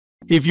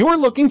If you're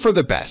looking for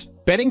the best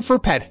bedding for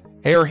pet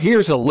hair,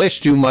 here's a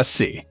list you must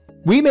see.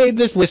 We made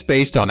this list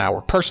based on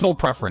our personal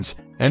preference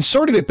and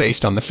sorted it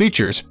based on the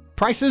features,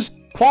 prices,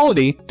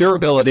 quality,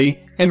 durability,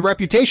 and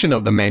reputation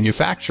of the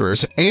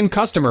manufacturers and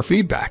customer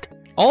feedback.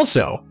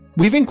 Also,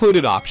 we've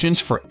included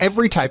options for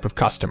every type of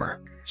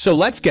customer. So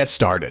let's get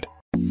started.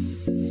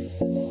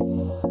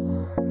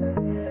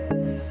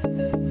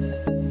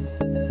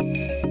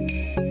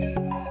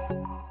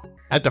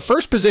 At the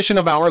first position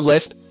of our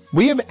list,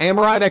 we have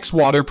Ameritex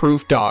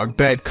Waterproof Dog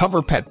Bed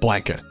Cover Pet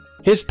Blanket.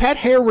 His pet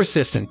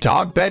hair-resistant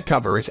dog bed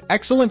cover is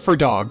excellent for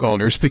dog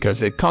owners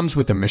because it comes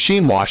with a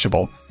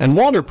machine-washable and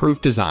waterproof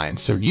design,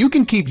 so you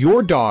can keep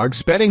your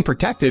dog's bedding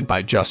protected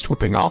by just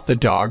whipping off the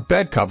dog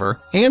bed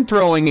cover and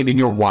throwing it in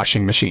your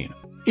washing machine.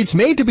 It's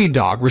made to be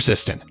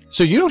dog-resistant,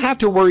 so you don't have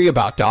to worry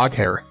about dog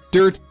hair,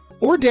 dirt,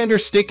 or dander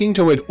sticking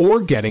to it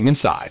or getting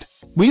inside.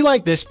 We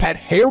like this pet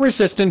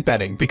hair-resistant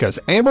bedding because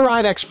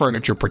Ameritex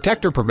Furniture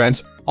Protector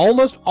prevents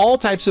almost all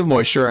types of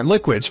moisture and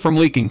liquids from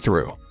leaking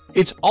through.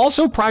 It's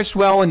also priced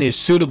well and is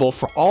suitable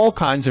for all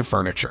kinds of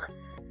furniture.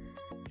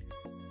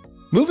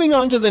 Moving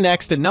on to the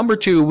next at number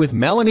 2 with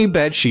Mellanni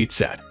Bed Sheet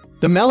Set.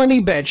 The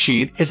Mellanni Bed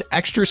Sheet is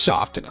extra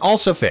soft and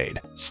also fade,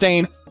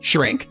 stain,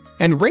 shrink,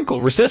 and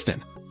wrinkle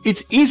resistant.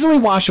 It's easily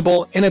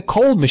washable in a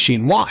cold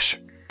machine wash.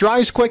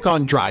 Dries quick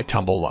on dry,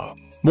 tumble low.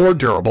 More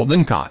durable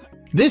than cotton.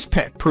 This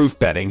pet-proof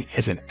bedding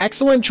is an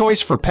excellent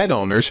choice for pet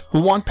owners who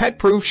want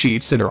pet-proof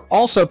sheets that are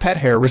also pet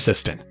hair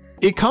resistant.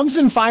 It comes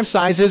in 5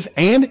 sizes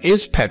and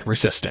is pet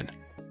resistant.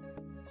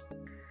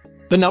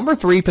 The number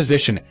 3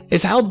 position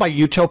is held by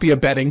Utopia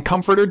Bedding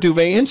Comforter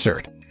Duvet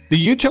Insert. The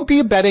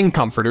Utopia Bedding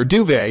Comforter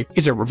Duvet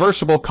is a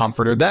reversible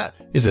comforter that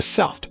is a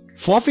soft,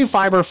 fluffy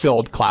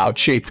fiber-filled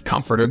cloud-shaped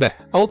comforter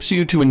that helps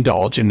you to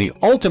indulge in the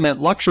ultimate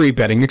luxury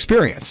bedding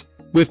experience.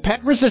 With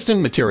pet-resistant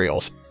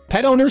materials,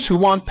 pet owners who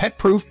want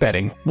pet-proof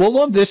bedding will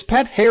love this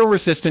pet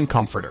hair-resistant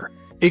comforter.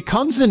 It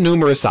comes in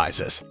numerous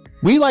sizes.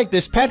 We like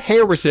this pet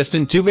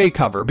hair-resistant duvet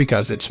cover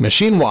because it's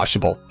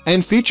machine-washable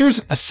and features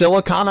a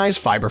siliconized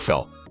fiber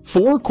fill.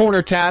 4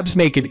 corner tabs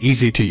make it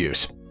easy to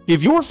use.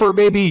 If your fur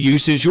baby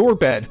uses your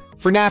bed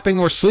for napping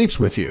or sleeps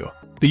with you,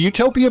 the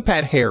Utopia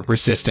Pet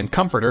Hair-Resistant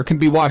Comforter can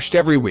be washed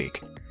every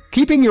week,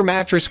 keeping your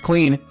mattress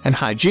clean and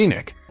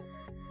hygienic.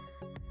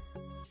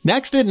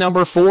 Next at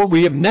number 4,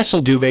 we have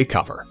Nestl Duvet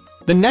Cover.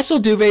 The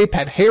Nestl Duvet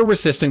Pet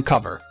Hair-Resistant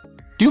Cover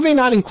Duvet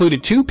not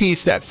included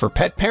 2-piece set for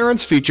pet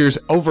parents features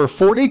over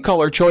 40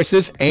 color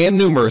choices and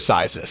numerous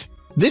sizes.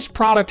 This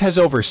product has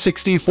over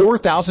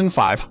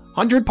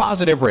 64,500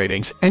 positive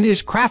ratings and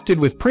is crafted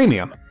with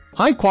premium,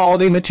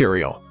 high-quality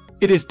material.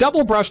 It is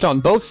double brushed on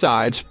both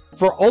sides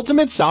for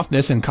ultimate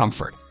softness and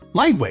comfort.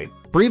 Lightweight,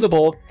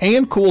 breathable,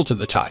 and cool to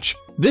the touch.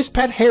 This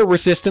pet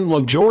hair-resistant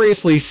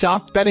luxuriously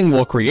soft bedding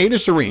will create a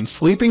serene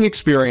sleeping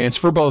experience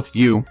for both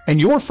you and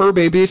your fur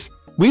babies.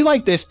 We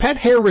like this pet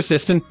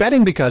hair-resistant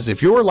bedding because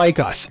if you're like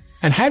us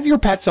and have your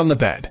pets on the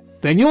bed,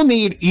 then you'll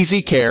need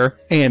easy care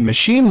and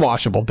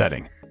machine-washable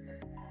bedding.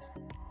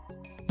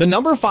 The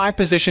number 5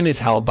 position is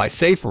held by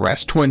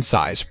SafeRest Twin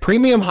Size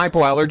Premium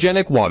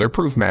Hypoallergenic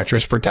Waterproof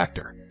Mattress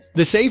Protector.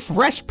 The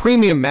SafeRest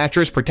Premium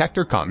Mattress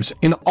Protector comes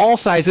in all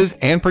sizes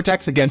and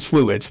protects against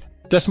fluids,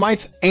 dust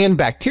mites, and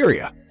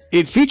bacteria.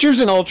 It features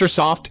an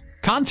ultra-soft,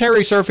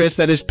 contoury surface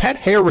that is pet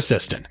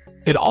hair-resistant.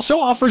 It also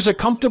offers a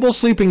comfortable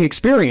sleeping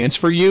experience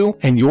for you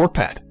and your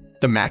pet.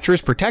 The mattress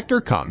protector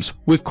comes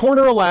with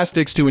corner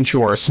elastics to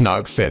ensure a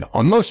snug fit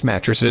on most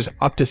mattresses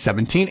up to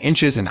 17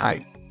 inches in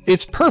height.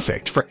 It's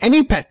perfect for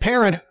any pet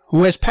parent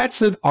who has pets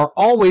that are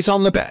always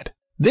on the bed.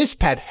 This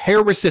pet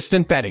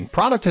hair-resistant bedding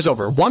product has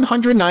over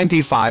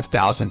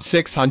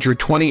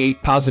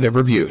 195,628 positive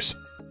reviews.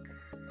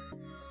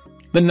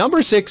 The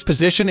number 6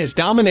 position is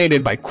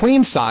dominated by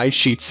Queen Size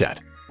Sheet Set.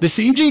 The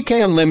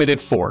CGK Unlimited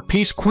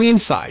 4-piece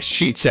queen-size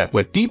sheet set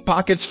with deep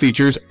pockets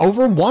features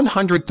over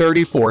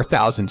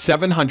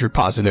 134,700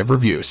 positive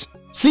reviews.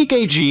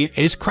 CKG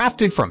is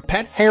crafted from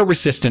pet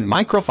hair-resistant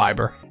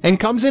microfiber and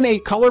comes in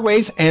 8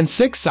 colorways and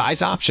 6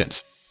 size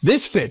options.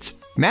 This fits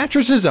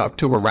mattresses up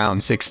to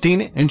around 16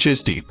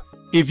 inches deep.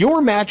 If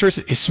your mattress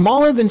is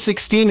smaller than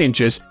 16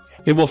 inches,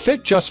 it will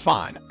fit just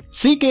fine.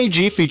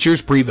 CKG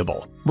features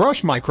breathable,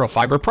 brush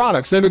microfiber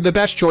products that are the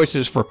best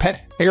choices for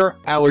pet hair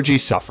allergy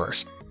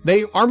sufferers.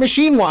 They are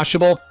machine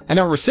washable and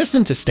are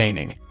resistant to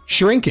staining,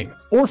 shrinking,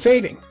 or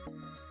fading.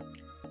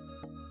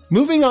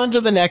 Moving on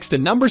to the next at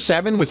number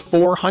 7 with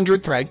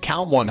 400 thread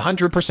count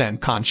 100%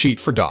 con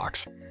sheet for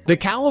dogs. The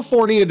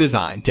California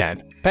Design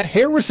Den Pet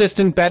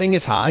hair-resistant bedding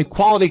is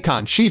high-quality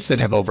con sheets that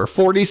have over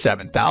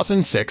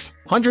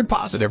 47,600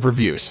 positive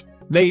reviews.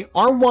 They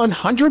are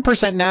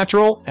 100%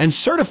 natural and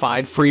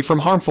certified free from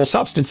harmful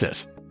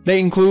substances.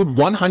 They include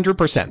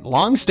 100%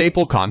 long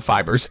staple con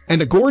fibers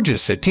and a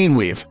gorgeous sateen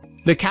weave.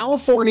 The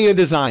California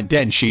Design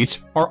Den sheets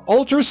are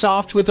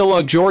ultra-soft with a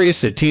luxurious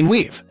sateen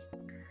weave.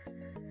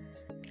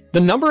 The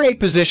number 8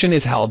 position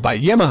is held by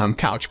YEMYHOM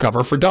couch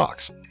cover for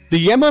dogs.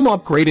 The YEMYHOM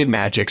upgraded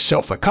Magic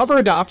Sofa Cover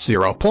adopts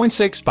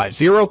 0.6 by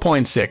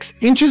 0.6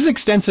 inches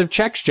extensive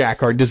check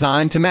jack are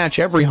designed to match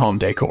every home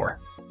decor.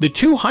 The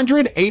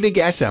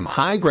 280 sm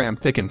high-gram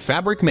thickened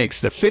fabric makes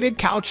the fitted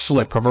couch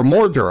slipcover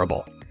more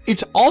durable.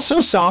 It's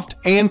also soft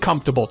and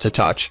comfortable to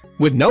touch,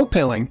 with no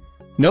pilling,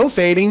 no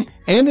fading,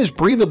 and is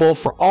breathable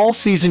for all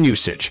season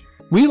usage.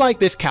 We like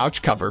this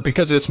couch cover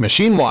because it's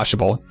machine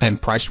washable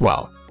and priced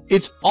well.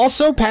 It's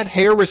also pet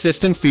hair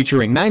resistant,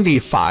 featuring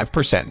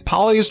 95%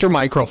 polyester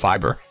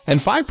microfiber and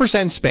 5%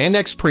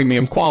 spandex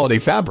premium quality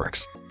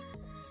fabrics.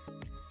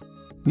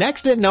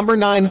 Next at number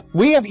 9,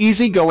 we have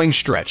Easygoing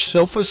Stretch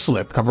Sofa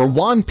Slipcover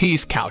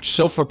One-Piece Couch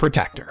Sofa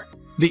Protector.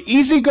 The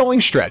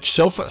Easygoing Stretch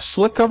Sofa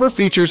Slipcover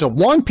features a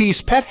one-piece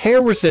pet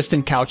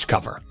hair-resistant couch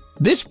cover.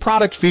 This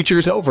product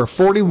features over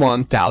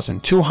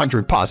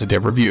 41,200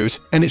 positive reviews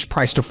and is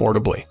priced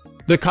affordably.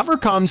 The cover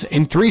comes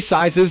in 3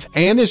 sizes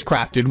and is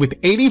crafted with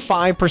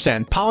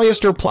 85%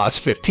 polyester plus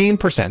 15%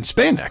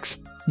 spandex.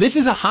 This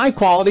is a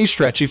high-quality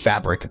stretchy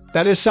fabric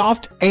that is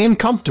soft and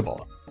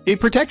comfortable. It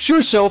protects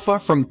your sofa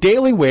from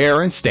daily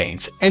wear and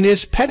stains and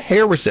is pet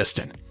hair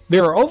resistant.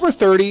 There are over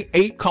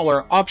 38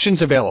 color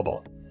options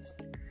available.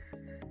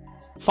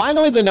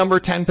 Finally, the number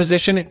 10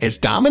 position is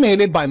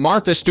dominated by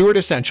Martha Stewart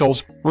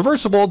Essentials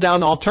Reversible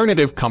Down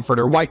Alternative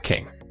Comforter White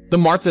King. The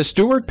Martha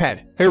Stewart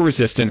Pet Hair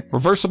Resistant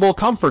Reversible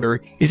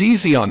Comforter is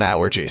easy on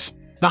allergies.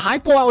 The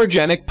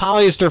hypoallergenic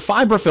polyester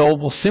fiberfill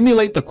will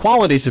simulate the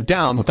qualities of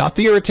down without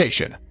the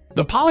irritation.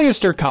 The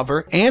polyester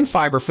cover and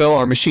fiberfill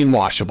are machine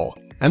washable,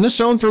 and the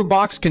sewn-through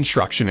box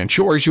construction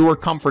ensures your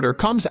comforter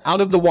comes out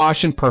of the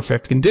wash in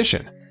perfect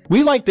condition.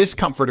 We like this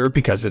comforter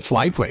because it's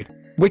lightweight,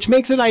 which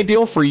makes it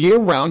ideal for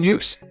year-round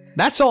use.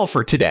 That's all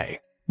for today.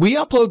 We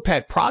upload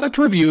pet product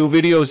review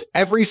videos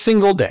every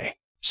single day,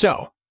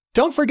 so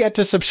don't forget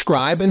to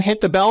subscribe and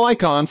hit the bell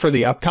icon for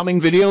the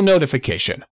upcoming video notification.